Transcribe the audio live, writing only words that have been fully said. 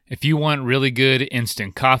If you want really good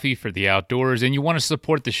instant coffee for the outdoors and you want to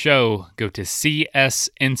support the show, go to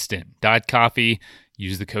csinstant.coffee,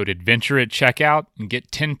 use the code ADVENTURE at checkout, and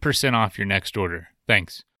get 10% off your next order.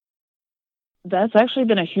 Thanks. That's actually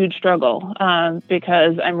been a huge struggle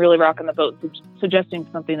because I'm really rocking the boat suggesting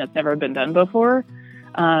something that's never been done before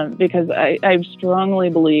because I strongly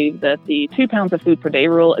believe that the 2 pounds of food per day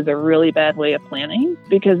rule is a really bad way of planning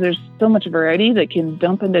because there's so much variety that can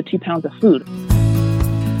dump into 2 pounds of food.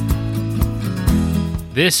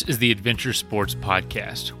 This is the Adventure Sports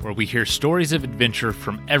Podcast, where we hear stories of adventure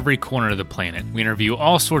from every corner of the planet. We interview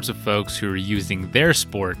all sorts of folks who are using their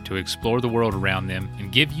sport to explore the world around them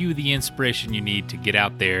and give you the inspiration you need to get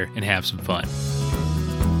out there and have some fun.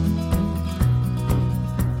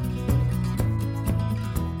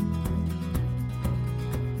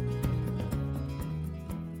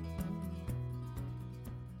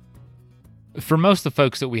 For most of the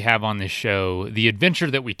folks that we have on this show, the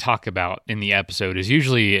adventure that we talk about in the episode is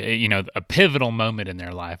usually, a pivotal moment in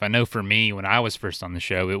their life. I know for me, when I was first on the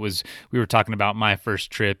show, we were talking about my first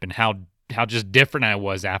trip and how just different I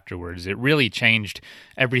was afterwards. It really changed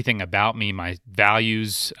everything about me, my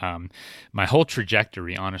values, my whole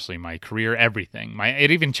trajectory, honestly, my career, everything.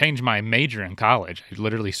 It even changed my major in college. I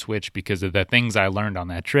literally switched because of the things I learned on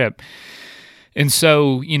that trip. And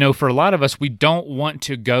so, for a lot of us, we don't want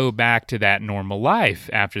to go back to that normal life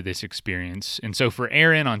after this experience. And so for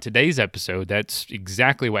Erin on today's episode, that's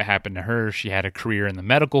exactly what happened to her. She had a career in the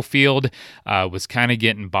medical field, was kind of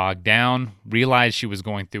getting bogged down, realized she was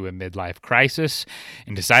going through a midlife crisis,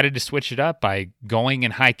 and decided to switch it up by going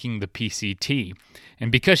and hiking the PCT.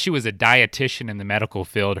 And because she was a dietitian in the medical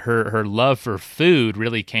field, her love for food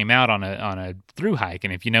really came out on a thru hike.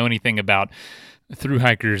 And if you know anything about thru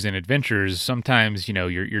hikers and adventurers, sometimes,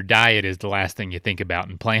 your diet is the last thing you think about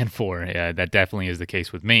and plan for. That definitely is the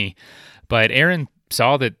case with me. But Erin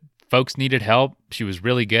saw that folks needed help. She was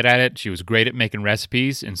really good at it. She was great at making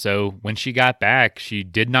recipes. And so when she got back, she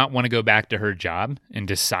did not want to go back to her job and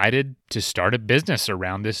decided to start a business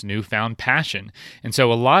around this newfound passion. And so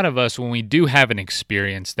a lot of us, when we do have an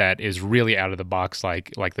experience that is really out of the box,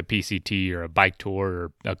 like the PCT or a bike tour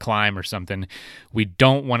or a climb or something, we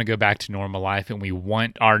don't want to go back to normal life, and we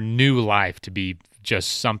want our new life to be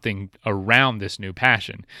just something around this new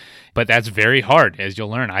passion. But that's very hard, as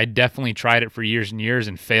you'll learn. I definitely tried it for years and years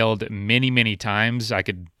and failed many, many times. I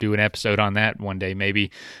could do an episode on that one day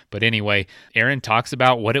maybe. But anyway, Erin talks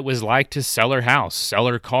about what it was like to sell her house, sell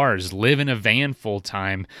her cars, live in a van full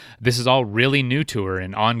time. This is all really new to her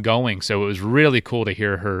and ongoing. So it was really cool to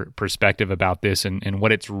hear her perspective about this and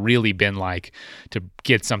what it's really been like to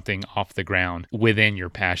get something off the ground within your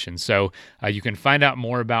passion. So you can find out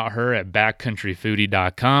more about her at backcountryfoodie.com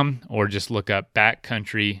or just look up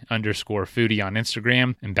backcountry_foodie on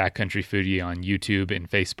Instagram and Backcountry Foodie on YouTube and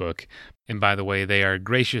Facebook. And by the way, they are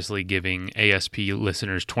graciously giving ASP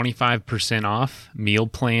listeners 25% off meal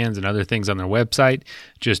plans and other things on their website.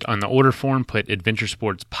 Just on the order form, put Adventure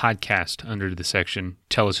Sports Podcast under the section,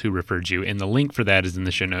 tell us who referred you. And the link for that is in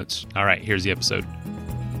the show notes. All right, here's the episode.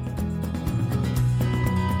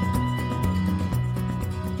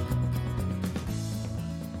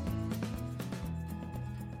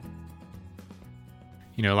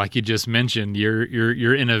 Like you just mentioned,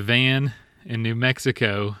 you're in a van in New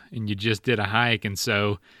Mexico and you just did a hike. And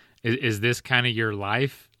so is this kind of your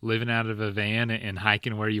life, living out of a van and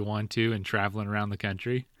hiking where you want to and traveling around the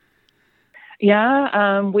country?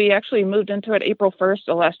 Yeah, we actually moved into it April 1st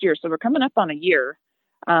of last year. So we're coming up on a year.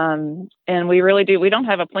 And we really do. We don't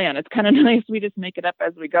have a plan. It's kind of nice. We just make it up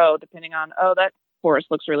as we go, depending on, that forest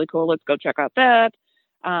looks really cool. Let's go check out that.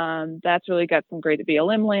 That's really got some great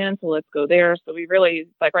BLM land, so let's go there. So we really,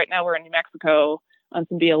 like right now we're in New Mexico on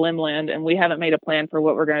some BLM land, and we haven't made a plan for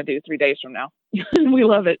what we're going to do 3 days from now. We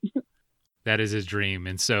love it. That is his dream.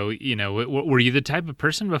 And so, were you the type of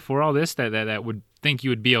person before all this that would think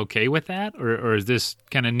you would be okay with that? Or is this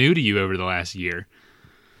kind of new to you over the last year?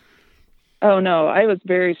 Oh, no, I was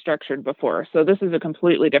very structured before. So this is a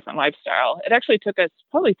completely different lifestyle. It actually took us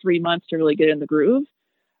probably 3 months to really get in the groove.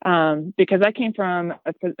 Because I came from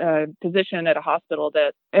a position at a hospital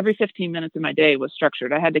that every 15 minutes of my day was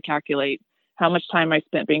structured. I had to calculate how much time I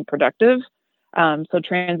spent being productive. So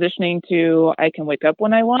transitioning to, I can wake up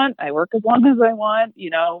when I want, I work as long as I want,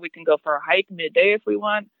 we can go for a hike midday if we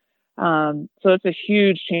want. So it's a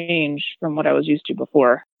huge change from what I was used to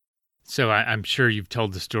before. So I'm sure you've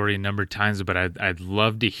told the story a number of times, but I'd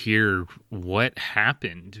love to hear what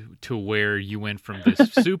happened to where you went from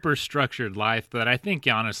this super structured life that I think,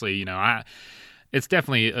 honestly, it's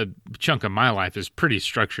definitely a chunk of my life is pretty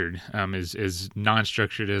structured, as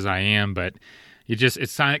non-structured as I am. But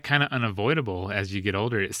It's kind of unavoidable as you get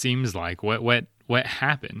older. It seems like what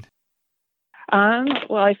happened?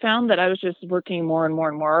 Well, I found that I was just working more and more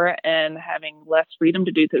and more and having less freedom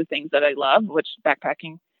to do the things that I love, which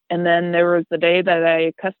backpacking. And then there was the day that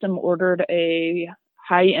I custom ordered a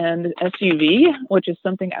high-end SUV, which is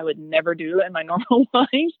something I would never do in my normal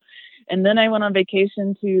life. And then I went on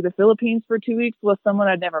vacation to the Philippines for 2 weeks with someone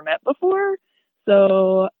I'd never met before.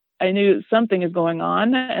 So I knew something is going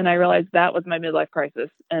on, and I realized that was my midlife crisis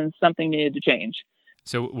and something needed to change.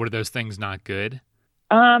 So were those things not good?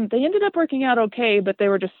 They ended up working out okay, but they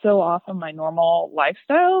were just so off of my normal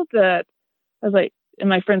lifestyle that I was like, and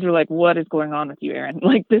my friends were like, what is going on with you, Erin?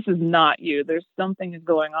 Like, this is not you. There's something is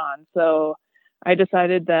going on. So I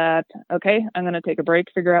decided that, okay, I'm going to take a break,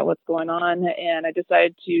 figure out what's going on. And I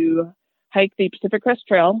decided to hike the Pacific Crest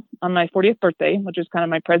Trail on my 40th birthday, which is kind of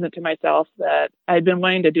my present to myself that I'd been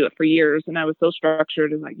wanting to do it for years. And I was so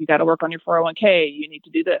structured and like, you got to work on your 401k. You need to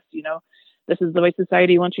do this, this is the way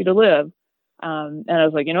society wants you to live. And I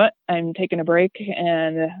was like, you know what, I'm taking a break.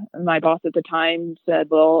 And my boss at the time said,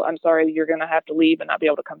 well, I'm sorry, you're going to have to leave and not be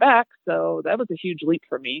able to come back. So that was a huge leap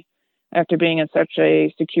for me after being in such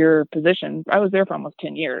a secure position. I was there for almost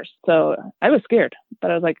 10 years. So I was scared,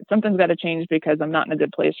 but I was like, something's got to change because I'm not in a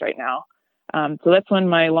good place right now. So that's when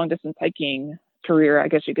my long distance hiking career, I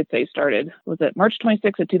guess you could say, started. Was it March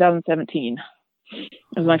 26th of 2017? It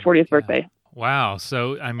was my 40th birthday. Wow.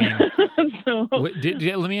 So, I mean,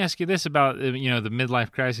 let me ask you this about, the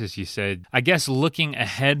midlife crisis you said. I guess looking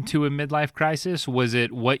ahead to a midlife crisis, was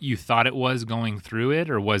it what you thought it was going through it,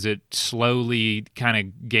 or was it slowly kind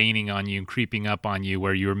of gaining on you and creeping up on you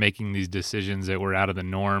where you were making these decisions that were out of the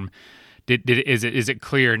norm? Is it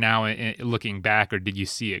clear now looking back, or did you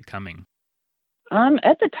see it coming?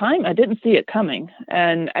 At the time, I didn't see it coming,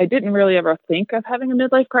 and I didn't really ever think of having a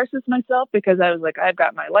midlife crisis myself because I was like, I've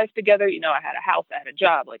got my life together. I had a house, I had a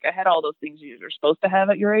job, like I had all those things you're supposed to have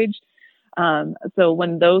at your age. So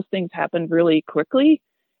when those things happened really quickly,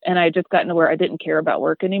 and I just gotten to where I didn't care about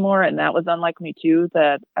work anymore, and that was unlike me too,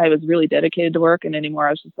 that I was really dedicated to work, and anymore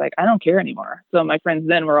I was just like, I don't care anymore. So my friends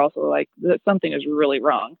then were also like, something is really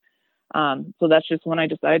wrong. So that's just when I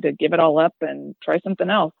decided to give it all up and try something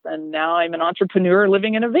else. And now I'm an entrepreneur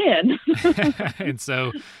living in a van. And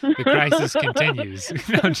so the crisis continues.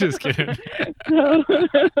 No, I'm just kidding.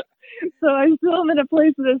 So I still am in a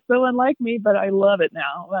place that is so unlike me, but I love it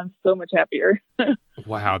now. I'm so much happier.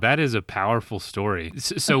 Wow, that is a powerful story.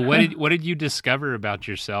 So what did you discover about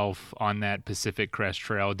yourself on that Pacific Crest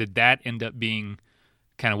Trail? Did that end up being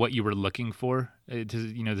kind of what you were looking for,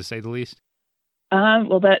 to say the least?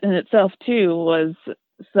 Well, that in itself too was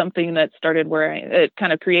something that started it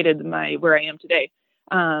kind of created where I am today.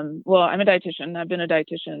 Well, I'm a dietitian. I've been a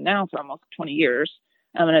dietitian now for almost 20 years.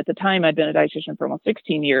 And at the time I'd been a dietitian for almost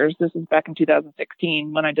 16 years. This is back in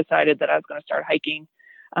 2016 when I decided that I was going to start hiking.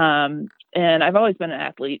 And I've always been an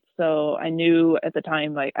athlete. So I knew at the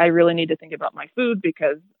time, like, I really need to think about my food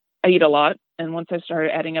because I eat a lot. And once I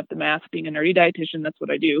started adding up the math, being a nerdy dietitian, that's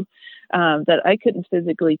what I do, that I couldn't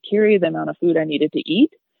physically carry the amount of food I needed to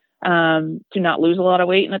eat to not lose a lot of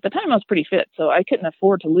weight. And at the time I was pretty fit, so I couldn't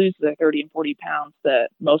afford to lose the 30 and 40 pounds that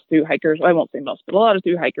most thru hikers, I won't say most, but a lot of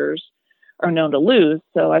thru hikers are known to lose.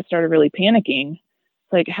 So I started really panicking.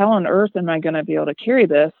 Like, how on earth am I going to be able to carry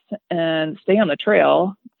this and stay on the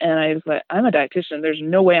trail? And I was like, I'm a dietitian. There's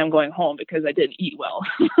no way I'm going home because I didn't eat well.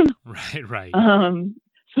 Right.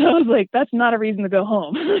 So I was like, that's not a reason to go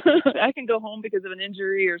home. I can go home because of an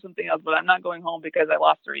injury or something else, but I'm not going home because I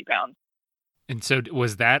lost 30 pounds. And so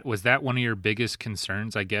was that one of your biggest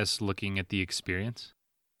concerns, I guess, looking at the experience?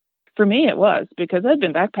 For me, it was, because I'd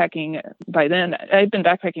been backpacking by then. I'd been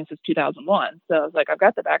backpacking since 2001. So I was like, I've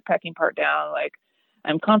got the backpacking part down. Like,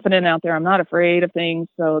 I'm confident out there. I'm not afraid of things.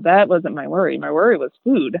 So that wasn't my worry. My worry was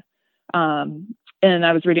food. And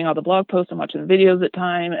I was reading all the blog posts and watching the videos at the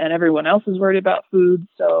time, and everyone else was worried about food.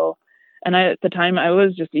 So, and at the time I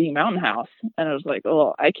was just eating Mountain House, and I was like,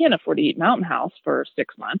 oh, I can't afford to eat Mountain House for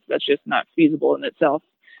 6 months. That's just not feasible in itself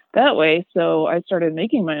that way. So I started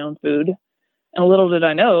making my own food, and little did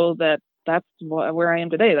I know that that's where I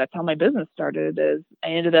am today. That's how my business started. Is I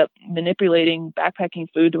ended up manipulating backpacking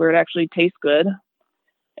food to where it actually tastes good.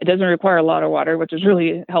 It doesn't require a lot of water, which is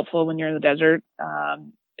really helpful when you're in the desert.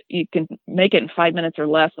 You can make it in 5 minutes or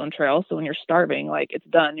less on trail. So when you're starving, like, it's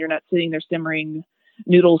done. You're not sitting there simmering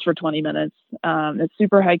noodles for 20 minutes. It's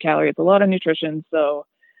super high calorie. It's a lot of nutrition. So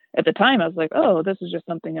at the time I was like, oh, this is just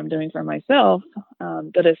something I'm doing for myself.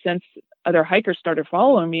 But since other hikers started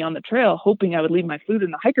following me on the trail, hoping I would leave my food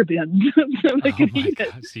in the hiker bin so they could eat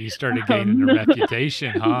it. So you started gaining a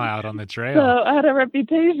reputation, out on the trail. So I had a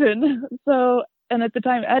reputation. So And at the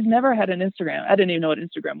time, I'd never had an Instagram. I didn't even know what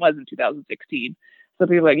Instagram was in 2016. So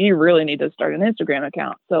people were like, you really need to start an Instagram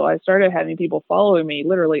account. So I started having people following me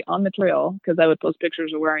literally on the trail because I would post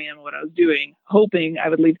pictures of where I am and what I was doing, hoping I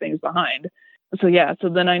would leave things behind. So yeah, so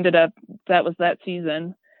then I ended up, that was that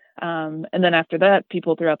season. And then after that,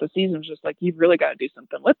 people throughout the season was just like, you've really got to do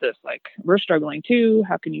something with this. Like, we're struggling too.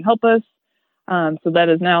 How can you help us? So that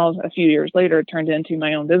is now, a few years later, turned into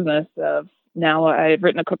my own business of now I've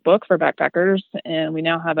written a cookbook for backpackers, and we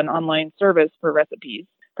now have an online service for recipes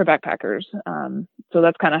for backpackers. So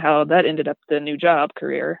that's kind of how that ended up the new job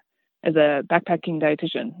career as a backpacking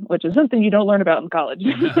dietitian, which is something you don't learn about in college.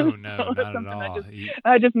 No, So not at all.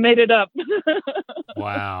 I just made it up.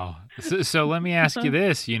 Wow. So let me ask you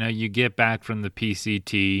this, you get back from the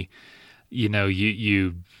PCT,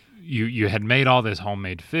 you had made all this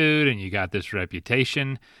homemade food and you got this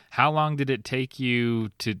reputation. How long did it take you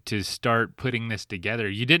to start putting this together?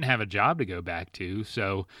 You didn't have a job to go back to,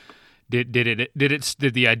 so did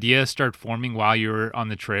the idea start forming while you were on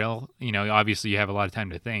the trail? Obviously you have a lot of time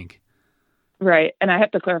to think. Right. And I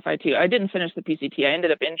have to clarify too, I didn't finish the PCT. I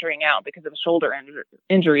ended up injuring out because of a shoulder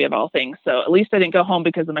injury of all things. So at least I didn't go home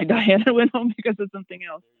because of my diet. I went home because of something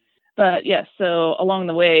else. But yes, so along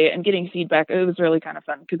the way and getting feedback, it was really kind of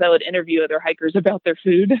fun because I would interview other hikers about their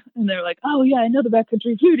food and they're like, oh yeah, I know the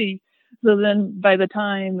Backcountry Foodie. So then by the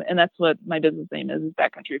time, and that's what my business name is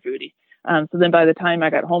Backcountry Foodie. So then by the time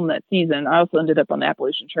I got home that season, I also ended up on the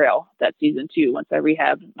Appalachian Trail that season too, once I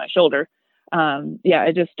rehabbed my shoulder.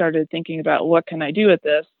 I just started thinking about what can I do with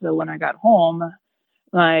this. So when I got home,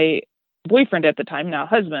 my boyfriend at the time, now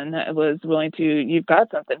husband, was willing to, you've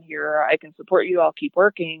got something here. I can support you. I'll keep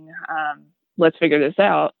working. Let's figure this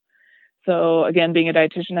out. So again, being a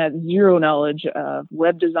dietitian, I had zero knowledge of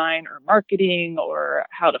web design or marketing or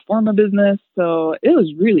how to form a business. So it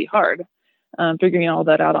was really hard figuring all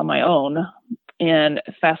that out on my own. And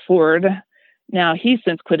fast forward, now he's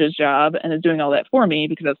since quit his job and is doing all that for me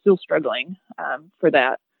because I was still struggling for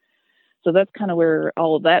that. So that's kind of where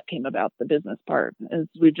all of that came about. The business part is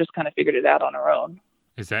we've just kind of figured it out on our own.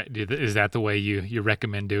 Is that the way you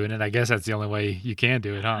recommend doing it? I guess that's the only way you can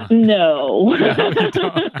do it, huh? No.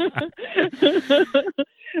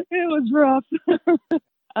 It was rough.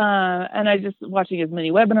 And I just watching as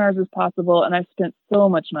many webinars as possible. And I spent so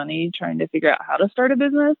much money trying to figure out how to start a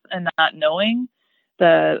business and not knowing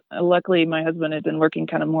that. Luckily my husband had been working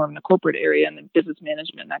kind of more in the corporate area and the business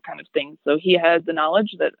management and that kind of thing. So he had the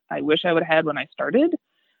knowledge that I wish I would have had when I started.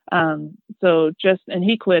 And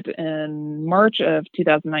he quit in March of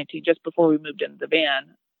 2019, just before we moved into the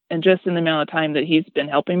van. And just in the amount of time that he's been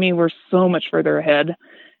helping me, we're so much further ahead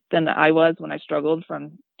than I was when I struggled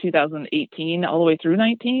from 2018 all the way through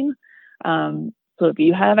 19. So if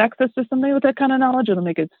you have access to somebody with that kind of knowledge, it'll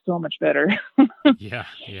make it so much better. Yeah,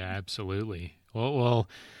 absolutely. Well,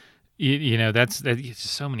 that's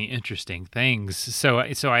so many interesting things. So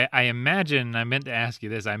I imagine, I meant to ask you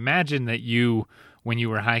this. I imagine that when you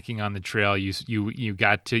were hiking on the trail, you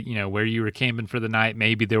got to, where you were camping for the night.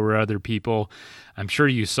 Maybe there were other people. I'm sure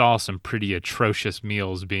you saw some pretty atrocious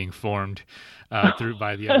meals being formed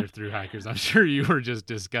by the other thru hikers. I'm sure you were just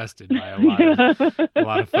disgusted by a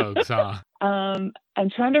lot of folks, huh? I'm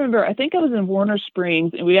trying to remember. I think I was in Warner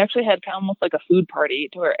Springs, and we actually had kind of almost like a food party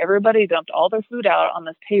to where everybody dumped all their food out on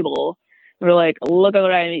this table. We're like, look at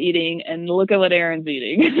what I'm eating, and look at what Aaron's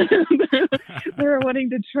eating. They were wanting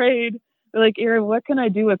to trade. They're like, Aaron, what can I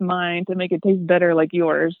do with mine to make it taste better like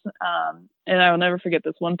yours? And I will never forget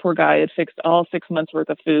this one poor guy had fixed all 6 months worth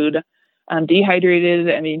of food, dehydrated.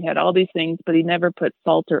 I mean, he had all these things, but he never put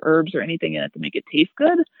salt or herbs or anything in it to make it taste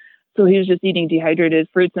good. So he was just eating dehydrated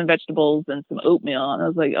fruits and vegetables and some oatmeal. And I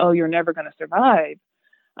was like, oh, you're never going to survive.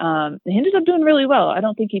 He ended up doing really well. I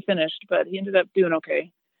don't think he finished, but he ended up doing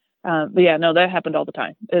okay. But yeah, no, that happened all the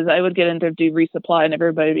time. Is I would get in to do resupply and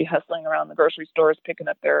everybody would be hustling around the grocery stores, picking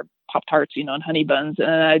up their Pop-Tarts, and honey buns. And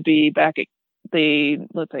I'd be back at the,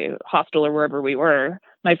 let's say, hostel or wherever we were.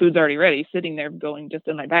 My food's already ready, sitting there going just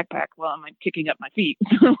in my backpack while I'm kicking up my feet.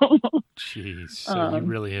 Jeez. So you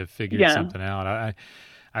really have figured something out.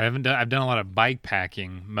 I've done a lot of bike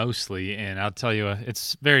packing mostly, and I'll tell you,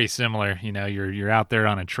 it's very similar. You're out there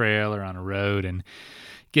on a trail or on a road and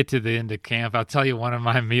get to the end of camp. I'll tell you one of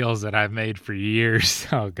my meals that I've made for years.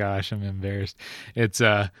 Oh gosh, I'm embarrassed. It's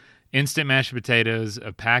instant mashed potatoes,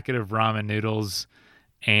 a packet of ramen noodles,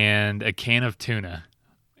 and a can of tuna,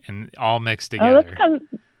 and all mixed together.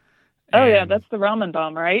 Oh yeah, And that's the ramen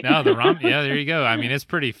bomb, right? no, the ramen. Yeah, there you go. I mean, it's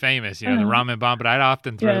pretty famous, the ramen bomb. But I'd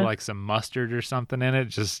often throw like some mustard or something in it,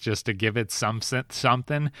 just to give it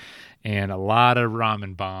something. And a lot of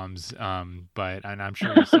ramen bombs. And I'm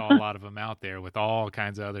sure you saw a lot of them out there with all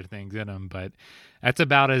kinds of other things in them. But that's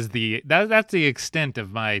about that's the extent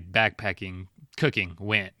of my backpacking cooking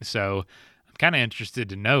went. So I'm kind of interested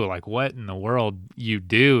to know like what in the world you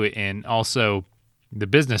do, and also the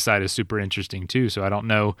business side is super interesting too. So I don't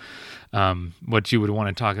know what you would want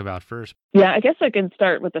to talk about first. Yeah, I guess I can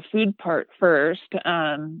start with the food part first,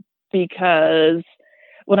 because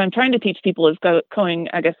what I'm trying to teach people is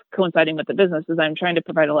coinciding with the business is I'm trying to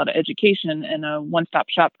provide a lot of education in a one-stop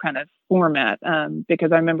shop kind of format.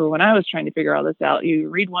 Because I remember when I was trying to figure all this out, you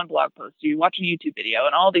read one blog post, you watch a YouTube video,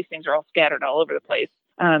 and all these things are all scattered all over the place.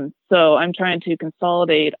 So I'm trying to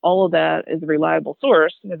consolidate all of that as a reliable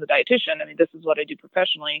source as a dietitian. I mean, this is what I do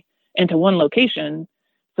professionally, into one location,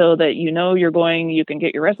 so that you can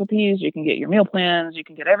get your recipes, you can get your meal plans, you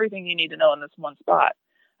can get everything you need to know in this one spot.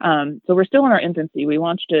 So we're still in our infancy. We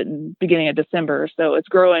launched it in the beginning of December, so it's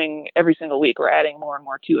growing every single week. We're adding more and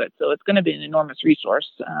more to it. So it's going to be an enormous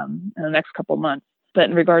resource in the next couple of months. But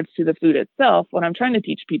in regards to the food itself, what I'm trying to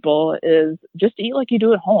teach people is just eat like you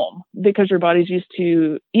do at home, because your body's used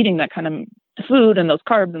to eating that kind of food, and those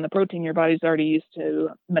carbs and the protein, your body's already used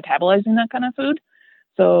to metabolizing that kind of food.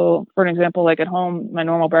 So for an example, like at home, my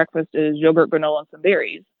normal breakfast is yogurt, granola, and some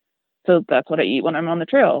berries. So that's what I eat when I'm on the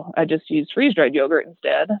trail. I just use freeze-dried yogurt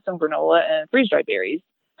instead, some granola and freeze-dried berries.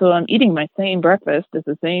 So I'm eating my same breakfast. It's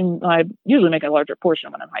the same. I usually make a larger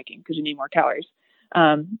portion when I'm hiking because you need more calories.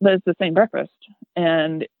 But it's the same breakfast.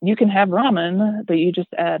 And you can have ramen, but you just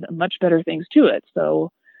add much better things to it.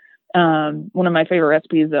 So one of my favorite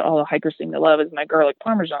recipes that all the hikers seem to love is my garlic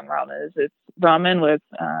Parmesan ramen. It's ramen with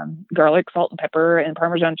garlic, salt, and pepper, and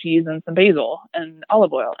Parmesan cheese, and some basil and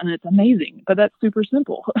olive oil. And it's amazing, but that's super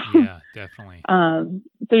simple. Yeah, definitely.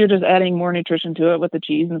 So you're just adding more nutrition to it with the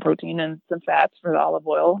cheese and the protein and some fats for the olive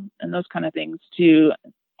oil and those kind of things to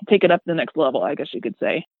take it up to the next level, I guess you could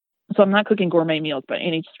say. So I'm not cooking gourmet meals by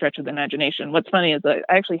any stretch of the imagination. What's funny is that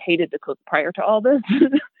I actually hated to cook prior to all this.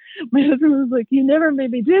 My husband was like, "You never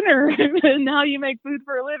made me dinner, and now you make food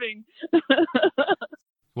for a living."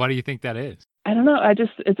 Why do you think that is? I don't know.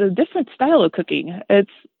 It's a different style of cooking. It's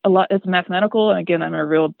mathematical. And again, I'm a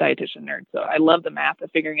real dietitian nerd. So I love the math of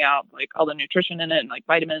figuring out like all the nutrition in it and like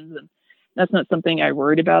vitamins. And that's not something I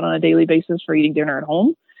worried about on a daily basis for eating dinner at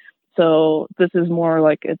home. So this is more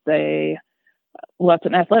like it's an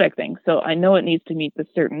athletic thing. So I know it needs to meet the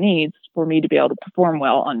certain needs for me to be able to perform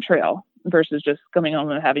well on trail versus just coming home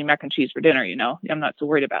and having mac and cheese for dinner. I'm not so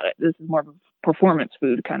worried about it. This is more of a performance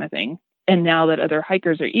food kind of thing. And now that other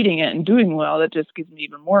hikers are eating it and doing well, that just gives me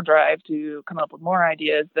even more drive to come up with more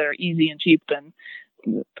ideas that are easy and cheap and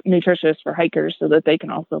nutritious for hikers so that they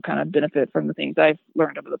can also kind of benefit from the things I've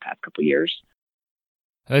learned over the past couple of years.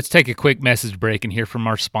 Let's take a quick message break and hear from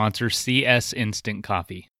our sponsor, CS Instant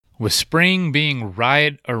Coffee. With spring being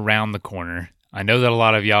right around the corner, I know that a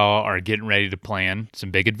lot of y'all are getting ready to plan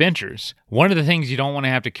some big adventures. One of the things you don't want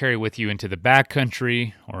to have to carry with you into the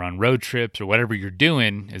backcountry or on road trips or whatever you're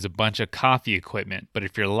doing is a bunch of coffee equipment. But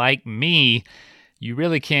if you're like me, you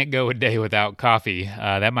really can't go a day without coffee.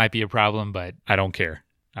 That might be a problem, but I don't care.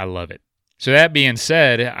 I love it. So that being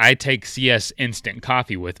said, I take CS Instant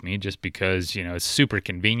Coffee with me just because, it's super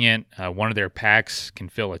convenient. One of their packs can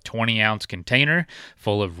fill a 20-ounce container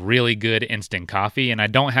full of really good instant coffee, and I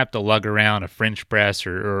don't have to lug around a French press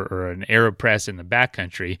or an AeroPress in the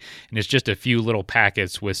backcountry, and it's just a few little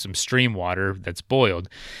packets with some stream water that's boiled.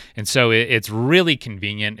 And so it's really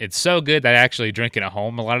convenient. It's so good that I actually drink it at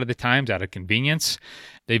home a lot of the times out of convenience.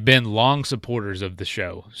 They've been long supporters of the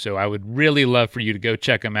show, so I would really love for you to go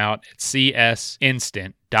check them out at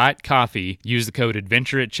csinstant.coffee. Use the code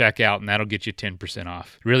ADVENTURE at checkout, and that'll get you 10%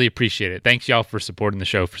 off. Really appreciate it. Thanks, y'all, for supporting the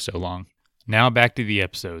show for so long. Now back to the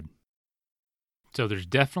episode. So there's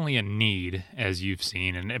definitely a need, as you've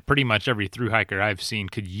seen, and pretty much every thru hiker I've seen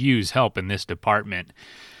could use help in this department.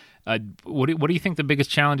 What do you think the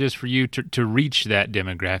biggest challenge is for you to reach that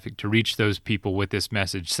demographic, to reach those people with this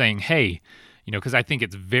message, saying, hey, because I think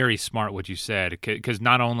it's very smart what you said, because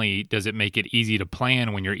not only does it make it easy to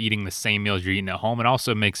plan when you're eating the same meals you're eating at home, it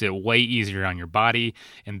also makes it way easier on your body,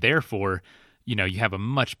 and therefore, you have a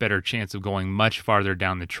much better chance of going much farther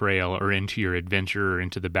down the trail or into your adventure or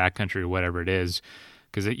into the backcountry or whatever it is.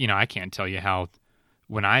 Because, I can't tell you how,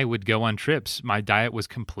 when I would go on trips, my diet was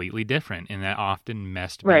completely different, and that often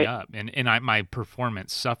messed me up. And my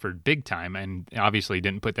performance suffered big time, and obviously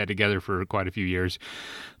didn't put that together for quite a few years.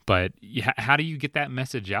 But how do you get that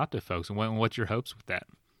message out to folks, and what's your hopes with that?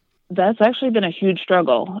 That's actually been a huge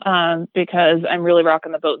struggle because I'm really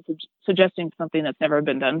rocking the boat, suggesting something that's never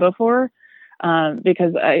been done before.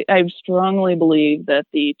 Because I strongly believe that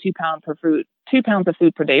the 2 pounds of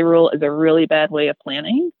food per day rule is a really bad way of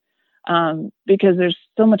planning. Because there's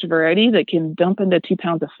so much variety that can dump into 2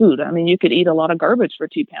 pounds of food. I mean, you could eat a lot of garbage for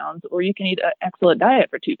 2 pounds, or you can eat an excellent diet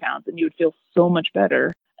for 2 pounds, and you would feel so much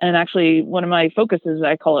better. And actually, one of my focuses,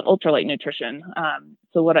 I call it ultralight nutrition.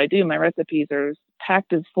 So what I do, my recipes are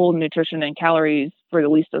packed as full nutrition and calories for the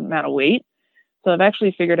least amount of weight. So I've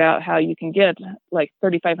actually figured out how you can get like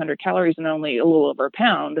 3,500 calories in only a little over a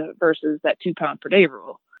pound versus that 2 pound per day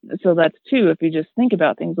rule. So that's two. If you just think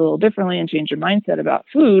about things a little differently and change your mindset about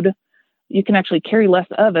food, you can actually carry less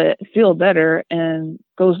of it, feel better, and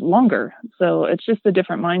goes longer. So it's just a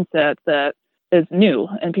different mindset that is new,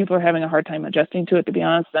 and people are having a hard time adjusting to it, to be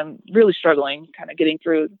honest. I'm really struggling kind of getting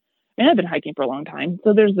through. And I've been hiking for a long time.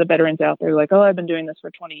 So there's the veterans out there like, oh, I've been doing this for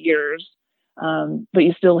 20 years. But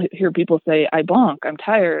you still hear people say, I bonk, I'm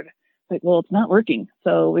tired. Like, well, it's not working.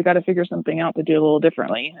 So we got to figure something out to do a little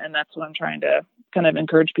differently. And that's what I'm trying to kind of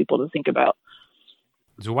encourage people to think about.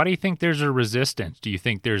 So why do you think there's a resistance? Do you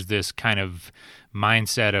think there's this kind of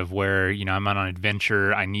mindset of where, I'm on an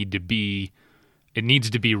adventure, it needs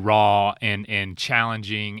to be raw and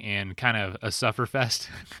challenging and kind of a sufferfest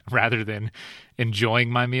rather than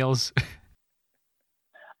enjoying my meals?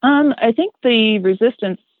 I think the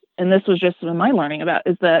resistance, and this was just my learning about,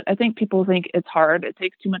 is that I think people think it's hard, it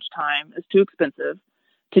takes too much time, it's too expensive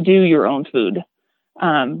to do your own food.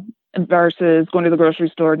 Versus going to the grocery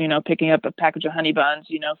store and, picking up a package of honey buns,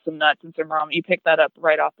 some nuts and some ramen. You pick that up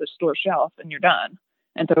right off the store shelf and you're done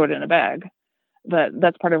and throw it in a bag. But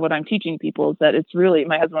that's part of what I'm teaching people, is that it's really,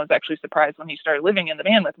 my husband was actually surprised when he started living in the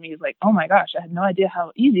van with me. He's like, oh my gosh, I had no idea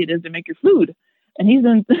how easy it is to make your food. And he's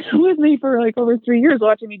been with me for like over 3 years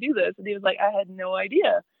watching me do this. And he was like, I had no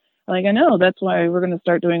idea. Like, I know, that's why we're going to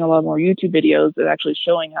start doing a lot more YouTube videos that actually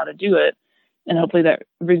showing how to do it. And hopefully that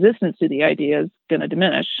resistance to the idea is going to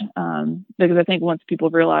diminish, because I think once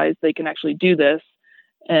people realize they can actually do this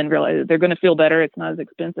and realize that they're going to feel better, it's not as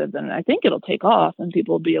expensive, then I think it'll take off and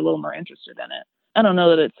people will be a little more interested in it. I don't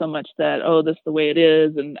know that it's so much that, oh, this is the way it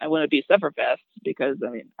is and I want to be sufferfest, because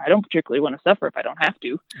I don't particularly want to suffer if I don't have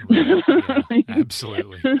to. Right. Yeah,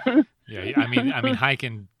 absolutely. Yeah, I mean,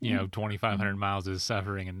 hiking, 2,500 miles is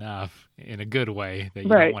suffering enough in a good way that you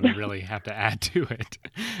don't want to really have to add to it.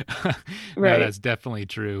 No, that's definitely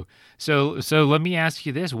true. So let me ask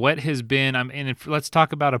you this: what has been? Let's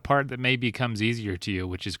talk about a part that maybe comes easier to you,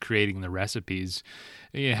 which is creating the recipes.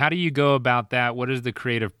 How do you go about that? What is the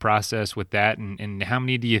creative process with that, and how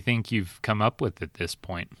many do you think you've come up with at this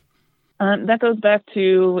point? That goes back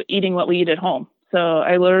to eating what we eat at home. So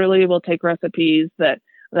I literally will take recipes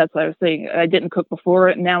that's what I was saying. I didn't cook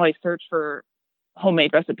before. Now I search for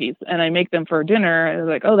homemade recipes and I make them for dinner. I was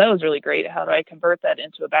like, oh, that was really great. How do I convert that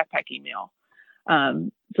into a backpacking meal?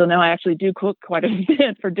 So now I actually do cook quite a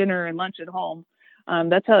bit for dinner and lunch at home.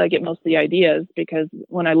 That's how I get most of the ideas, because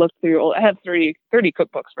when I look through, I have 30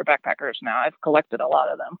 cookbooks for backpackers now. I've collected a lot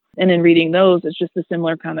of them. And in reading those, it's just a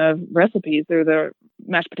similar kind of recipes. They're the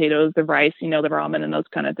mashed potatoes, the rice, the ramen and those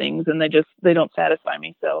kind of things. And they don't satisfy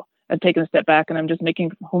me. So I've taken a step back and I'm just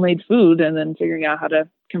making homemade food and then figuring out how to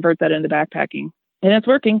convert that into backpacking. And it's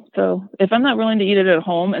working. So if I'm not willing to eat it at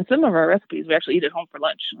home, and some of our recipes, we actually eat at home for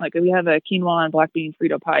lunch. Like we have a quinoa and black bean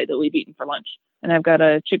Frito pie that we've eaten for lunch. And I've got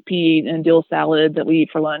a chickpea and dill salad that we eat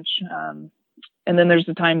for lunch. And then there's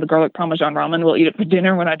the time the garlic parmesan ramen, we'll eat it for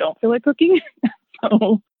dinner when I don't feel like cooking.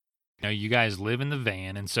 So you guys live in the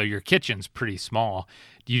van, and so your kitchen's pretty small.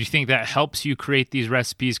 Do you think that helps you create these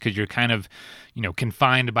recipes because you're kind of,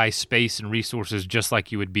 confined by space and resources, just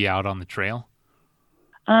like you would be out on the trail?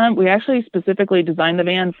 We actually specifically designed the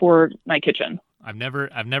van for my kitchen. I've never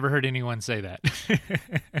heard anyone say that.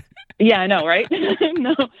 Yeah, I know, right?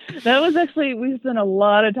 No, that was actually, we spent a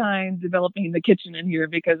lot of time developing the kitchen in here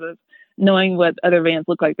because of knowing what other vans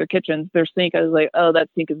look like, their kitchens, their sink. I was like, oh, that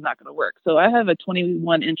sink is not going to work. So I have a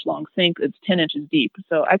 21-inch long sink. It's 10 inches deep.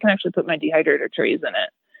 So I can actually put my dehydrator trays in it.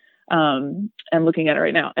 I'm looking at it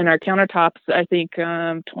right now. And our countertops, I think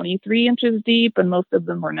 23 inches deep, and most of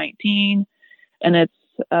them were 19. And it's,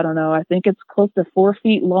 I don't know, I think it's close to 4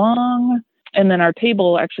 feet long. And then our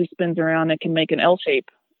table actually spins around and can make an L-shape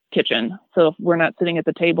kitchen. So if we're not sitting at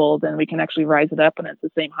the table, then we can actually rise it up and it's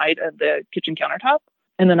the same height of the kitchen countertop.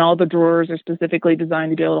 And then all the drawers are specifically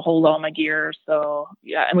designed to be able to hold all my gear. So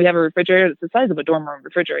yeah, and we have a refrigerator that's the size of a dorm room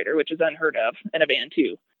refrigerator, which is unheard of in a van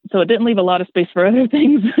too. So it didn't leave a lot of space for other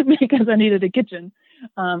things because I needed a kitchen.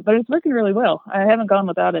 But it's working really well. I haven't gone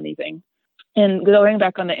without anything. And going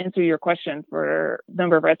back on to answer your question for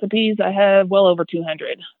number of recipes, I have well over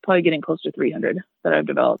 200, probably getting close to 300 that I've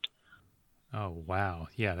developed. Oh, wow.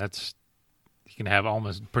 Yeah, you can have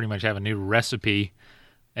almost pretty much have a new recipe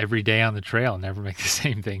every day on the trail and never make the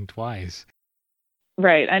same thing twice.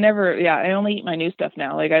 Right. I only eat my new stuff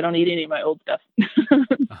now. Like, I don't eat any of my old stuff.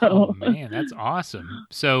 Oh, man, that's awesome.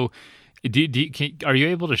 So, are you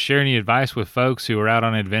able to share any advice with folks who are out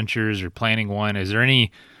on adventures or planning one? Is there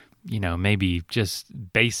any, maybe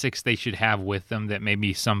just basics they should have with them that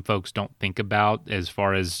maybe some folks don't think about as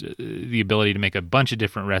far as the ability to make a bunch of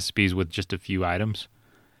different recipes with just a few items?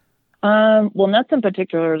 Well, nuts in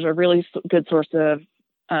particular is a really good source of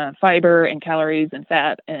fiber and calories and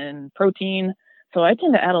fat and protein. So I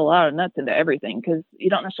tend to add a lot of nuts into everything because you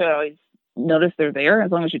don't necessarily always notice they're there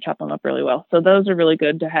as long as you chop them up really well. So those are really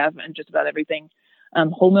good to have in just about everything.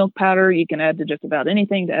 Whole milk powder you can add to just about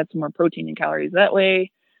anything to add some more protein and calories that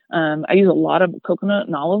way. I use a lot of coconut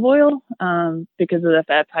and olive oil because of the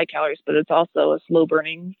fat's high calories, but it's also a slow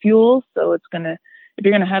burning fuel. So if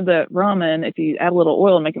you're going to have the ramen, if you add a little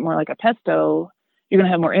oil and make it more like a pesto, you're going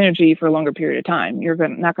to have more energy for a longer period of time. You're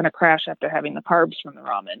not going to crash after having the carbs from the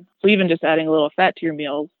ramen. So even just adding a little fat to your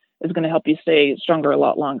meals is going to help you stay stronger a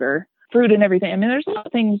lot longer. Fruit and everything. I mean, there's a lot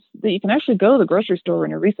of things that you can actually go to the grocery store when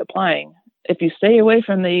you're resupplying. If you stay away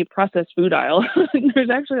from the processed food aisle, there's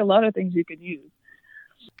actually a lot of things you could use.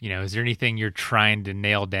 Is there anything you're trying to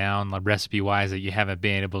nail down, like recipe-wise, that you haven't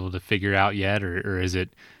been able to figure out yet, or is it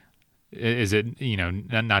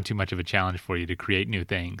not too much of a challenge for you to create new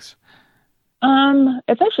things?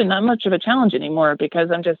 It's actually not much of a challenge anymore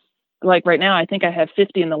because I'm just like right now, I think I have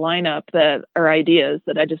 50 in the lineup that are ideas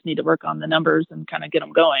that I just need to work on the numbers and kind of get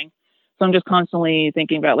them going. So I'm just constantly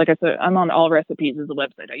thinking about, like I said, I'm on All Recipes as a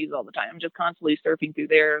website I use all the time. I'm just constantly surfing through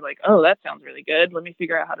there like, oh, that sounds really good. Let me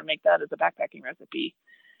figure out how to make that as a backpacking recipe.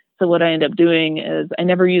 So what I end up doing is I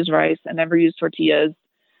never use rice. I never use tortillas.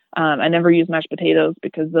 I never use mashed potatoes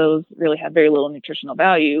because those really have very little nutritional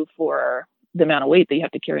value for the amount of weight that you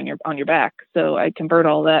have to carry on your back. So I convert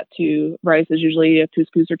all that to rice is usually a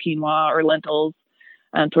couscous or quinoa or lentils.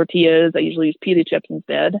 Tortillas, I usually use pita chips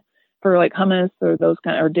instead. For like hummus or those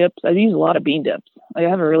or dips, I use a lot of bean dips. I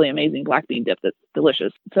have a really amazing black bean dip that's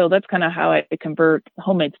delicious. So that's kind of how I convert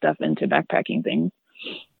homemade stuff into backpacking things.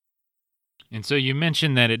 And so you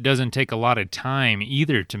mentioned that it doesn't take a lot of time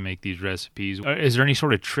either to make these recipes. Is there any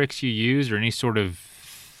sort of tricks you use or any sort of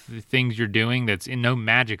things you're doing that's no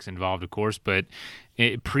magic's involved, of course, but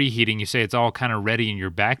preheating, you say it's all kind of ready in your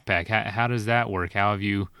backpack. How does that work? How have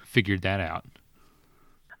you figured that out?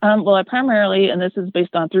 Well, I primarily, and this is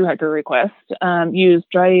based on Thru Hiker request, use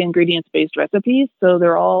dry ingredients-based recipes. So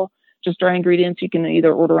they're all just dry ingredients you can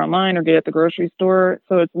either order online or get at the grocery store.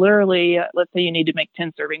 So it's literally, let's say you need to make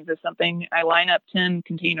 10 servings of something. I line up 10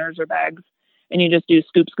 containers or bags, and you just do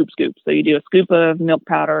scoop, scoop, scoop. So you do a scoop of milk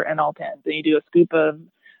powder in all 10. Then you do a scoop of,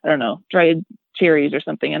 dried cherries or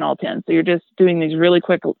something in all 10. So you're just doing these really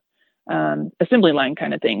quick assembly line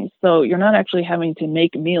kind of things. So you're not actually having to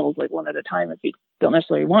make meals like one at a time if you don't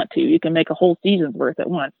necessarily want to. You can make a whole season's worth at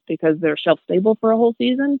once because they're shelf stable for a whole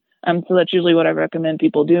season. So that's usually what I recommend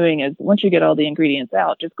people doing is once you get all the ingredients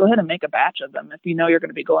out, just go ahead and make a batch of them. If you know you're going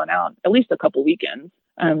to be going out at least a couple weekends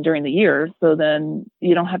during the year. So then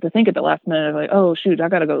you don't have to think at the last minute of like, oh, shoot, I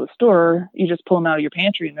got to go to the store. You just pull them out of your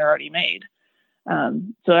pantry and they're already made.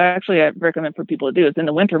 So actually I recommend for people to do is in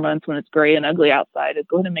the winter months when it's gray and ugly outside is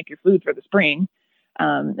go ahead and make your food for the spring.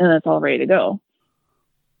 And it's all ready to go.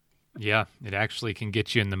 Yeah, it actually can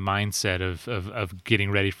get you in the mindset of getting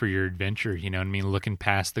ready for your adventure, what I mean? Looking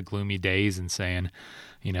past the gloomy days and saying,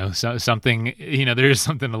 something, there's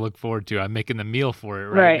something to look forward to. I'm making the meal for it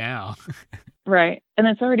right now. Right. And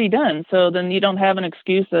it's already done. So then you don't have an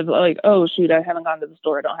excuse of like, oh, shoot, I haven't gone to the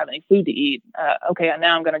store. I don't have any food to eat. Okay,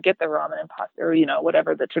 now I'm going to get the ramen and pasta or,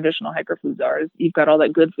 whatever the traditional hiker foods are. You've got all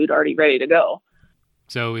that good food already ready to go.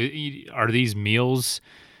 So are these meals,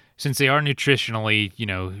 since they are nutritionally,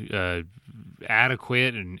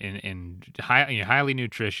 adequate and highly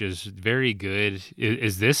nutritious, very good,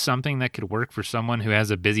 is this something that could work for someone who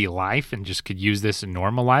has a busy life and just could use this in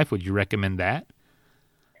normal life? Would you recommend that?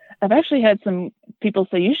 I've actually had some people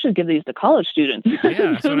say you should give these to college students.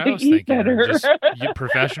 Yeah, that's what I was thinking. Just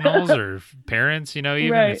professionals or parents,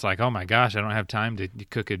 even. Right. It's like, oh my gosh, I don't have time to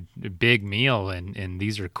cook a big meal, and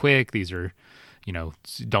these are quick. These are,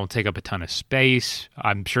 don't take up a ton of space.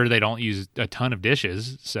 I'm sure they don't use a ton of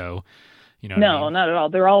dishes, so. No, not at all.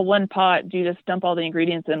 They're all one pot. You just dump all the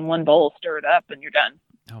ingredients in one bowl, stir it up, and you're done.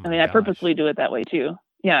 Oh my gosh. I purposely do it that way too.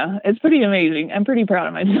 Yeah, it's pretty amazing. I'm pretty proud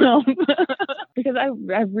of myself because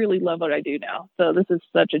I really love what I do now. So this is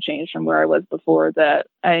such a change from where I was before that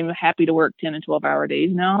I'm happy to work 10 and 12-hour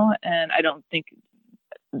days now. And I don't think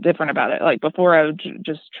different about it. Like before, I would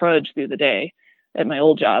just trudge through the day at my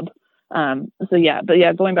old job. So yeah, but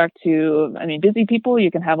yeah, going back to, I mean, busy people,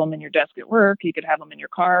 you can have them in your desk at work. You could have them in your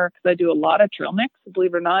car because I do a lot of trail mix,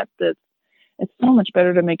 believe it or not. That it's so much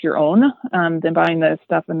better to make your own than buying the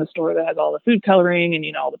stuff in the store that has all the food coloring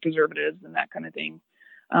and, all the preservatives and that kind of thing.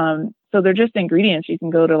 So they're just ingredients. You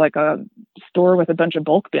can go to like a store with a bunch of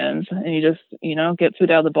bulk bins and you just, get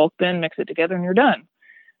food out of the bulk bin, mix it together and you're done.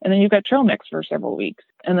 And then you've got trail mix for several weeks.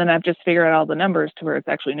 And then I've just figured out all the numbers to where it's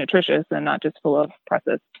actually nutritious and not just full of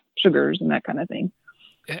processed sugars and that kind of thing.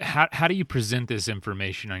 How do you present this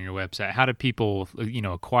information on your website? How do people,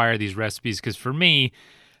 acquire these recipes? Because for me,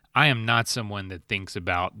 I am not someone that thinks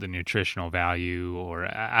about the nutritional value, or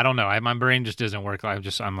I don't know. My brain just doesn't work.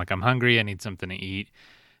 I'm hungry. I need something to eat.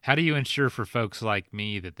 How do you ensure for folks like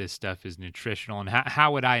me that this stuff is nutritional? And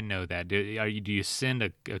how would I know that? Do you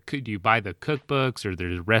send do you buy the cookbooks, or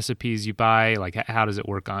there's recipes you buy? Like, how does it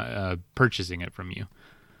work on purchasing it from you?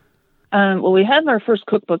 Well, we had our first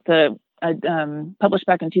cookbook that I published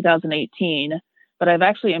back in 2018, but I've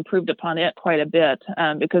actually improved upon it quite a bit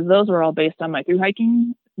because those were all based on my thru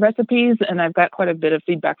hiking recipes. And I've got quite a bit of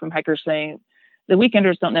feedback from hikers saying the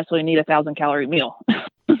weekenders don't necessarily need 1,000-calorie meal.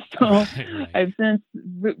 So right. I've since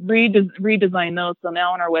redesigned those. So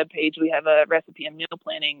now on our webpage, we have a recipe and meal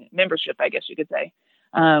planning membership, I guess you could say,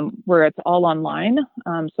 where it's all online.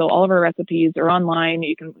 So all of our recipes are online.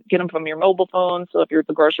 You can get them from your mobile phone. So if you're at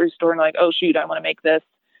the grocery store and like, oh, shoot, I want to make this,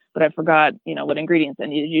 but I forgot, what ingredients I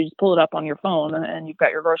need. You just pull it up on your phone and you've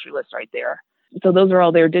got your grocery list right there. So those are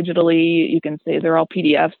all there digitally. You can say they're all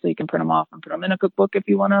PDFs, so you can print them off and put them in a cookbook if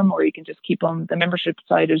you want them, or you can just keep them. The membership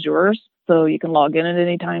site is yours, so you can log in at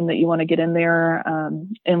any time that you want to get in there.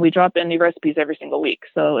 And we drop in new recipes every single week,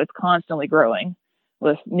 so it's constantly growing.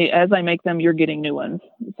 As I make them, you're getting new ones.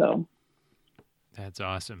 So that's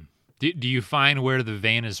awesome. Do you find where the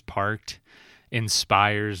van is parked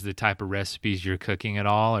inspires the type of recipes you're cooking at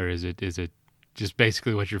all, or is it just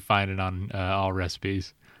basically what you're finding on all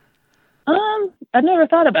recipes? I've never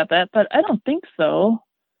thought about that, but I don't think so.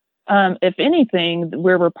 If anything,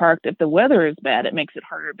 where we're parked, if the weather is bad, it makes it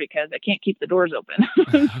harder because I can't keep the doors open.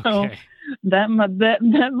 So okay. that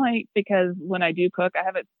might, because when I do cook, I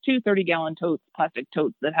have two 30-gallon totes, plastic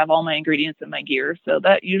totes that have all my ingredients and my gear. So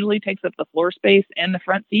that usually takes up the floor space and the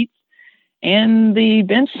front seats and the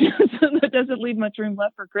bench. So that doesn't leave much room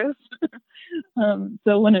left for Chris.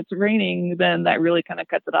 So when it's raining, then that really kind of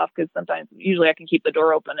cuts it off because usually I can keep the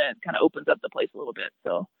door open and it kind of opens up the place a little bit.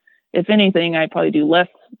 So if anything, I probably do less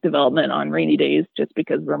development on rainy days just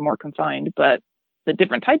because we're more confined. But the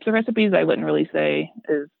different types of recipes, I wouldn't really say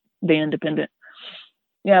is van dependent.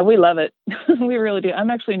 Yeah, we love it. We really do. I'm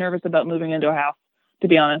actually nervous about moving into a house, to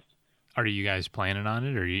be honest. Are you guys planning on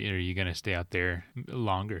it, or are you going to stay out there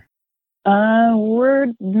longer? We're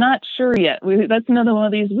not sure yet. That's another one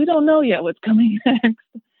of these. We don't know yet what's coming next.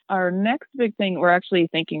 Our next big thing we're actually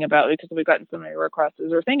thinking about, because we've gotten so many requests,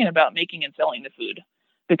 is we're thinking about making and selling the food,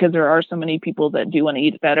 because there are so many people that do want to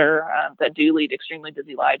eat better, that do lead extremely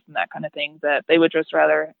busy lives and that kind of thing, that they would just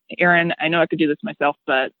rather, Aaron, I know I could do this myself,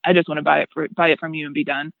 but I just want to buy it from you and be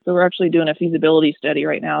done. So we're actually doing a feasibility study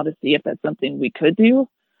right now to see if that's something we could do.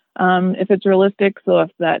 If it's realistic. So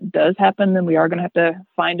if that does happen, then we are going to have to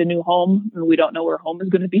find a new home. We don't know where home is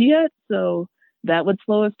going to be yet. So that would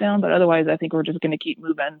slow us down. But otherwise, I think we're just going to keep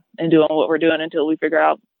moving and doing what we're doing until we figure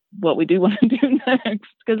out what we do want to do next.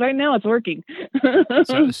 Because right now it's working.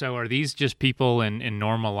 So are these just people in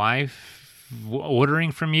normal life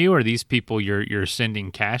ordering from you, or are these people you're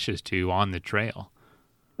sending caches to on the trail?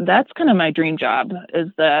 That's kind of my dream job, is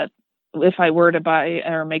that if I were to buy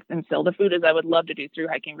or make and sell the food, is I would love to do thru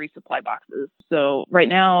hiking resupply boxes. So right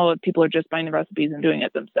now people are just buying the recipes and doing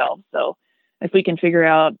it themselves. So if we can figure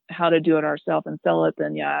out how to do it ourselves and sell it,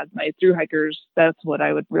 then yeah, my thru hikers, that's what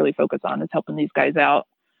I would really focus on, is helping these guys out.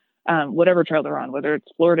 Whatever trail they're on, whether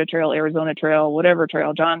it's Florida Trail, Arizona Trail, whatever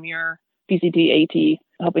trail, John Muir, PCT, AT,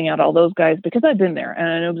 helping out all those guys, because I've been there and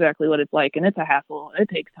I know exactly what it's like, and it's a hassle. It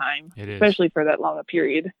takes time, especially for that long a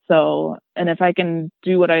period. So, and if I can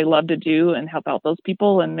do what I love to do and help out those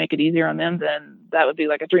people and make it easier on them, then that would be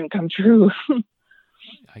like a dream come true.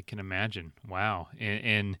 I can imagine. Wow.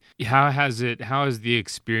 And how has the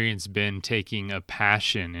experience been taking a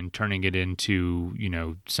passion and turning it into,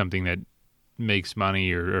 something that makes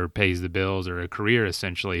money or pays the bills, or a career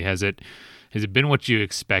essentially? Has it been what you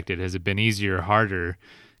expected? Has it been easier or harder?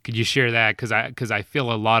 Could you share that? Because I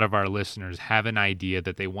feel a lot of our listeners have an idea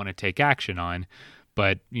that they want to take action on,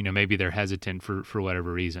 but maybe they're hesitant for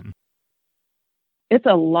whatever reason? It's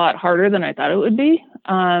a lot harder than I thought it would be.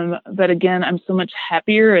 But again, I'm so much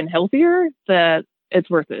happier and healthier that it's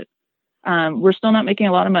worth it. We're still not making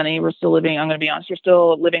a lot of money. We're still living, I'm going to be honest, we're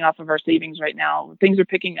still living off of our savings right now. Things are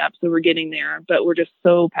picking up, so we're getting there, but we're just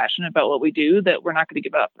so passionate about what we do that we're not going to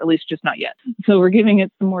give up, at least just not yet. So we're giving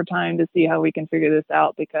it some more time to see how we can figure this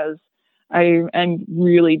out, because I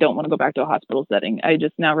really don't want to go back to a hospital setting. I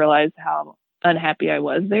just now realize how unhappy I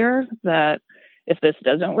was there, that if this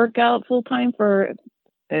doesn't work out full time for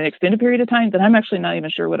an extended period of time, then I'm actually not even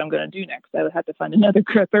sure what I'm going to do next. I would have to find another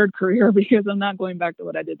third career, because I'm not going back to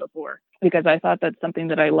what I did before, because I thought that's something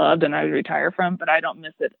that I loved and I would retire from, but I don't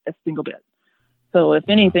miss it a single bit. So if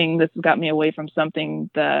anything, this got me away from something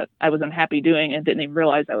that I was unhappy doing and didn't even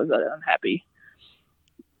realize I was unhappy.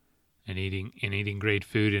 And eating great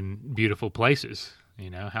food in beautiful places.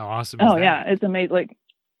 How awesome is that? Oh yeah, it's amazing.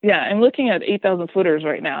 Yeah, I'm looking at 8,000 footers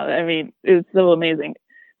right now. I mean, it's so amazing.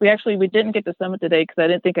 We didn't get to Summit today because I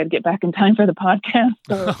didn't think I'd get back in time for the podcast.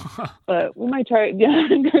 So, but we might try. Yeah,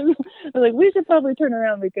 I was like, we should probably turn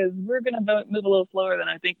around because we're going to move a little slower than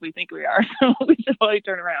I think we are. So we should probably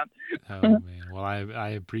turn around. Oh man, well I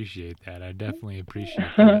appreciate that. I definitely appreciate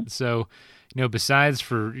that. So, besides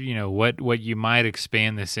for what you might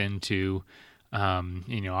expand this into,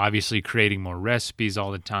 obviously creating more recipes all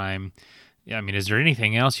the time. I mean, is there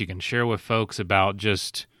anything else you can share with folks about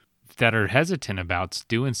just that are hesitant about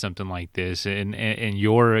doing something like this and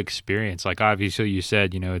your experience? Like, obviously you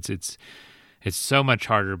said, it's so much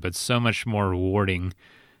harder, but so much more rewarding.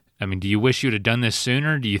 I mean, do you wish you'd have done this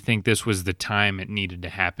sooner? Do you think this was the time it needed to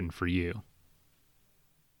happen for you?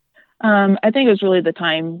 I think it was really the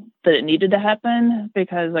time that it needed to happen,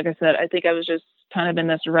 because like I said, I think I was just kind of in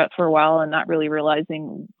this rut for a while and not really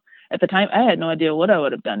realizing. At the time, I had no idea what I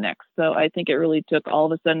would have done next. So I think it really took all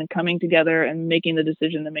of a sudden coming together and making the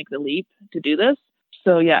decision to make the leap to do this.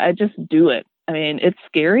 So yeah, I just do it. I mean, it's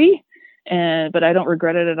scary, but I don't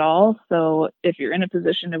regret it at all. So if you're in a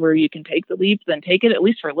position where you can take the leap, then take it, at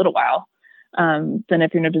least for a little while. Then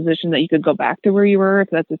if you're in a position that you could go back to where you were, if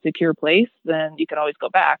that's a secure place, then you can always go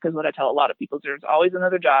back. Because what I tell a lot of people is there's always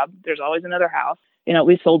another job. There's always another house.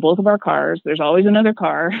 We sold both of our cars. There's always another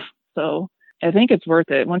car. So I think it's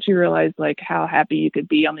worth it once you realize like how happy you could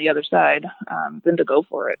be on the other side, then to go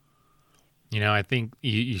for it. I think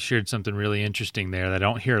you shared something really interesting there that I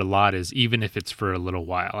don't hear a lot, is even if it's for a little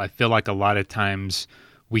while. I feel like a lot of times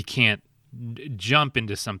we can't jump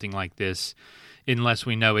into something like this unless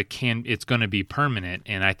we know it's going to be permanent.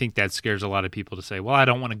 And I think that scares a lot of people to say, well, I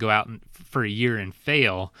don't want to go out for a year and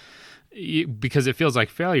fail, because it feels like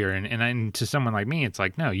failure. And to someone like me, it's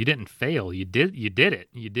like, no, you didn't fail. You did it.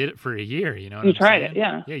 You did it for a year. You know what I'm tried saying? It.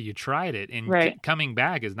 Yeah. Yeah. You tried it. And right. Coming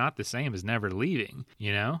back is not the same as never leaving,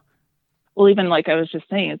 Well, even like I was just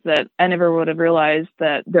saying, is that I never would have realized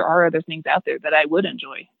that there are other things out there that I would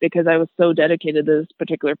enjoy, because I was so dedicated to this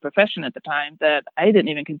particular profession at the time that I didn't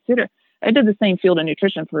even consider. I did the same field of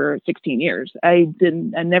nutrition for 16 years. I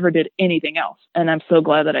never did anything else. And I'm so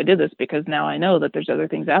glad that I did this, because now I know that there's other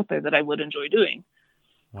things out there that I would enjoy doing.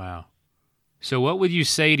 Wow. So what would you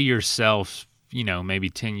say to yourself,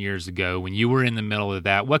 maybe 10 years ago when you were in the middle of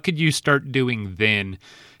that? What could you start doing then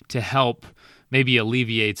to help maybe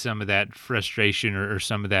alleviate some of that frustration or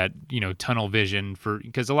some of that, tunnel vision,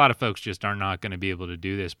 because a lot of folks just are not going to be able to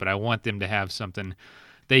do this, but I want them to have something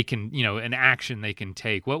they can, an action they can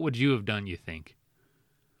take. What would you have done, you think?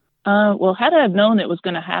 Well, had I have known it was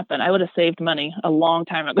going to happen, I would have saved money a long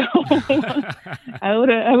time ago. I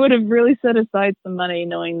would have really set aside some money,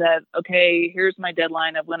 knowing that, okay, here's my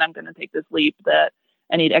deadline of when I'm going to take this leap, that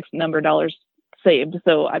I need X number of dollars saved.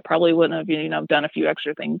 So I probably wouldn't have, done a few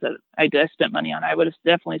extra things that I spent money on. I would have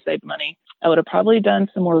definitely saved money. I would have probably done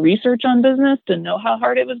some more research on business to know how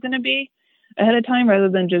hard it was going to be ahead of time, rather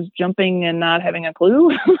than just jumping and not having a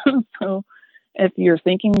clue. So if you're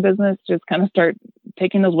thinking business, just kind of start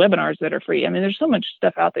taking those webinars that are free. I mean, there's so much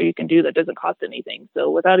stuff out there you can do that doesn't cost anything. So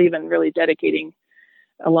without even really dedicating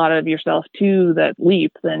a lot of yourself to that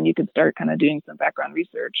leap, then you could start kind of doing some background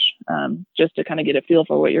research, just to kind of get a feel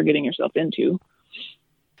for what you're getting yourself into.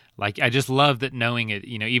 Like, I just love that, knowing it,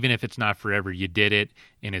 even if it's not forever, you did it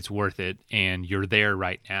and it's worth it, and you're there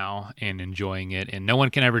right now and enjoying it, and no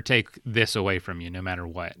one can ever take this away from you, no matter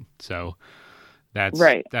what. So that's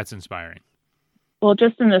right. That's inspiring. Well,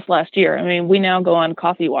 just in this last year, I mean, we now go on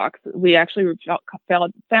coffee walks. We actually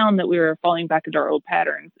found that we were falling back into our old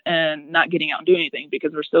patterns and not getting out and doing anything,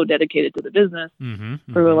 because we're so dedicated to the business.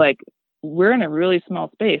 We were like, we're in a really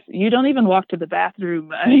small space. You don't even walk to the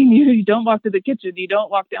bathroom. I mean, you don't walk to the kitchen. You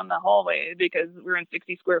don't walk down the hallway, because we're in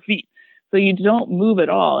 60 square feet. So you don't move at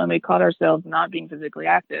all. And we caught ourselves not being physically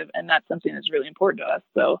active. And that's something that's really important to us.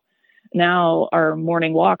 So now our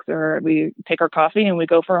morning walks we take our coffee and we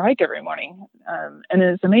go for a hike every morning. And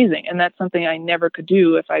it's amazing. And that's something I never could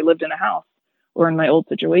do if I lived in a house or in my old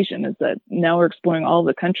situation, is that now we're exploring all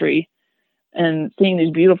the country and seeing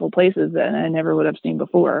these beautiful places that I never would have seen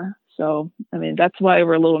before. So, I mean, that's why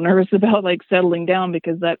we're a little nervous about like settling down,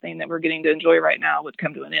 because that thing that we're getting to enjoy right now would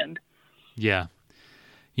come to an end. Yeah.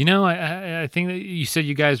 You know, I think that you said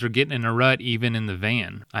you guys were getting in a rut even in the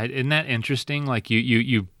van. Isn't that interesting? Like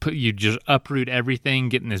you just uproot everything,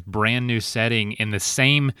 get in this brand new setting in the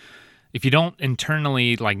same. If you don't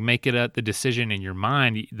internally like make it the decision in your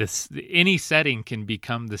mind, any setting can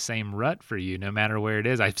become the same rut for you, no matter where it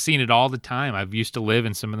is. I've seen it all the time. I've used to live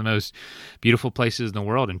in some of the most beautiful places in the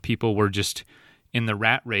world, and people were just in the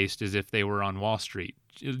rat race as if they were on Wall Street,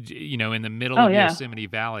 you know, in the middle of Yosemite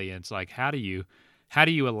Valley. And it's like, how do you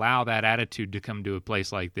allow that attitude to come to a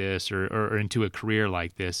place like this or into a career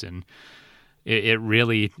like this? And it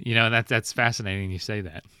really, you know, that's fascinating you say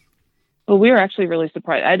that. Well, we were actually really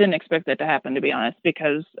surprised. I didn't expect that to happen, to be honest,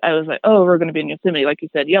 because I was like, oh, we're going to be in Yosemite, like you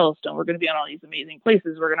said, Yellowstone. We're going to be on all these amazing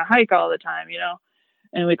places. We're going to hike all the time, you know.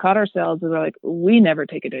 And we caught ourselves and we're like, we never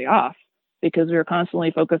take a day off, because we were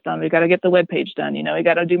constantly focused on, we got to get the webpage done. You know, we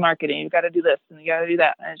got to do marketing. We got to do this and we got to do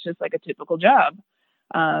that. And it's just like a typical job.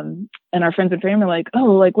 And our friends and family are like,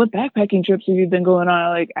 oh, like what backpacking trips have you been going on?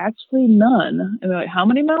 I'm like, actually none. And they're like, how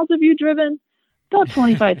many miles have you driven? About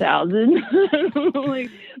 25,000.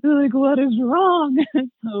 They're like, what is wrong?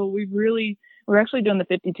 So we're actually doing the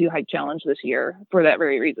 52 hike challenge this year for that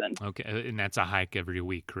very reason. Okay. And that's a hike every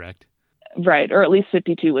week, correct? Right. Or at least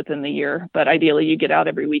 52 within the year. But ideally you get out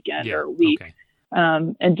every weekend or week. Okay.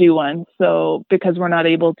 And do one. So because we're not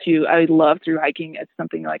able to, I love through hiking. It's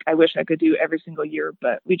something like I wish I could do every single year,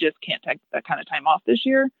 but we just can't take that kind of time off this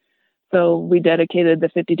year. So we dedicated the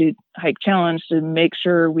 52 hike challenge to make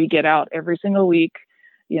sure we get out every single week.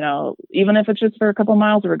 You know, even if it's just for a couple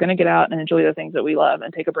miles, we're going to get out and enjoy the things that we love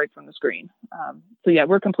and take a break from the screen. So yeah,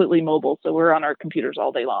 we're completely mobile. So we're on our computers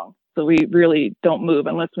all day long. So we really don't move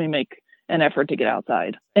unless we make an effort to get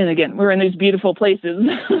outside. And again, we're in these beautiful places.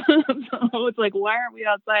 So it's like, why aren't we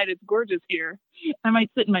outside? It's gorgeous here. I might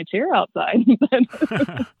sit in my chair outside.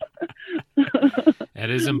 That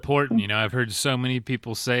is important. You know, I've heard so many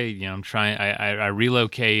people say, you know, I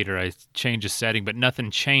relocate or I change a setting, but nothing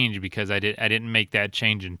changed because I didn't make that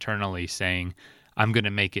change internally, saying I'm going to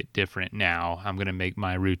make it different now. I'm going to make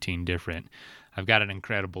my routine different. I've got an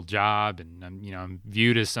incredible job and I'm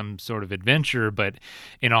viewed as some sort of adventurer, but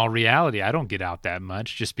in all reality, I don't get out that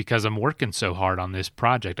much just because I'm working so hard on this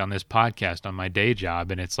project, on this podcast, on my day job.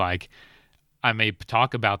 And it's like, I may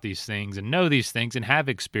talk about these things and know these things and have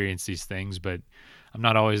experienced these things, but I'm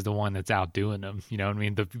not always the one that's out doing them. You know what I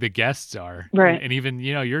mean? The guests are. Right. And even,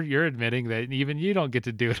 you know, you're admitting that even you don't get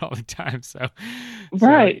to do it all the time. So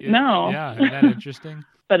right. No. Yeah. Isn't that interesting?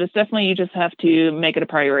 But it's definitely, you just have to make it a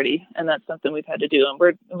priority. And that's something we've had to do. And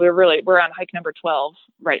we're on hike number 12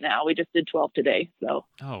 right now. We just did 12 today. So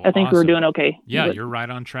I think awesome. We're doing okay. Yeah. You're right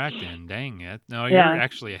on track then. Dang it. No, you're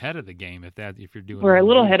actually ahead of the game if you're doing. We're a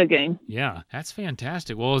little ahead of game. Yeah. That's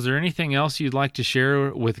fantastic. Well, is there anything else you'd like to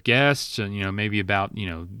share with guests and, you know, maybe about, you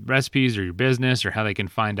know, recipes or your business or how they can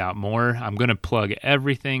find out more? I'm going to plug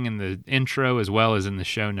everything in the intro as well as in the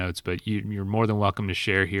show notes, but you're more than welcome to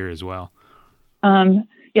share here as well.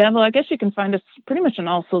 Yeah, well, I guess you can find us pretty much on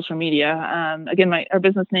all social media. Again, our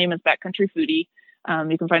business name is Backcountry Foodie.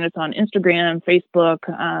 You can find us on Instagram, Facebook.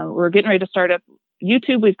 We're getting ready to start up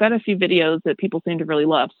YouTube. We've got a few videos that people seem to really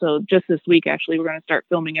love. So just this week, actually, we're going to start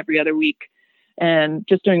filming every other week and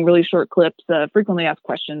just doing really short clips, frequently asked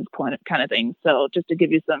questions kind of thing. So just to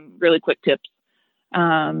give you some really quick tips.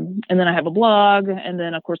 And then I have a blog. And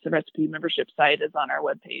then, of course, the recipe membership site is on our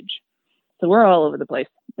webpage. So we're all over the place.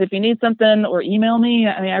 If you need something or email me,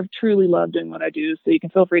 I mean, I truly love doing what I do. So you can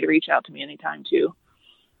feel free to reach out to me anytime too.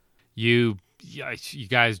 You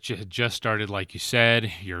guys just started, like you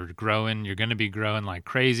said, you're growing. You're going to be growing like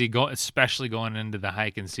crazy, especially going into the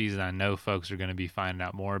hiking season. I know folks are going to be finding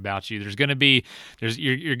out more about you. You're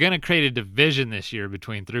going to create a division this year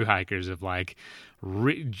between thru hikers of like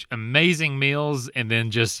amazing meals and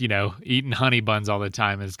then just, you know, eating honey buns all the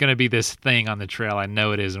time. And it's going to be this thing on the trail. I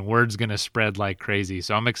know it is. And word's going to spread like crazy.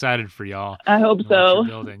 So I'm excited for y'all. I hope so.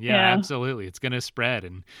 Yeah, absolutely. It's going to spread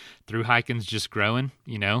and thru hiking's just growing,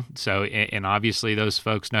 you know? So, and obviously those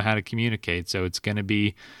folks know how to communicate. So it's going to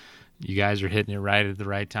be, you guys are hitting it right at the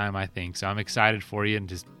right time, I think. So I'm excited for you and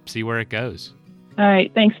just see where it goes. All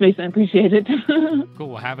right. Thanks, Mason. Appreciate it. Cool.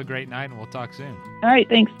 Well, have a great night and we'll talk soon. All right.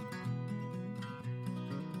 Thanks.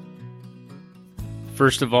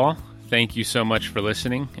 First of all, thank you so much for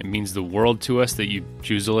listening. It means the world to us that you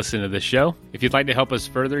choose to listen to this show. If you'd like to help us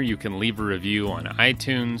further, you can leave a review on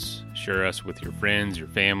iTunes, share us with your friends, your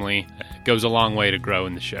family. It goes a long way to grow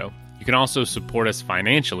in the show. You can also support us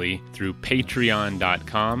financially through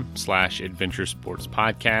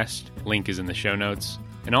patreon.com/adventuresportspodcast. Link is in the show notes.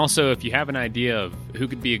 And also, if you have an idea of who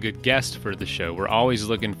could be a good guest for the show, we're always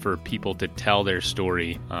looking for people to tell their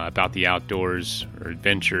story about the outdoors or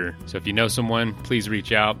adventure. So if you know someone, please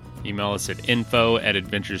reach out. Email us at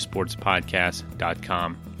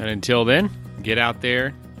info@adventuresportspodcast.com. And until then, get out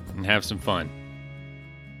there and have some fun.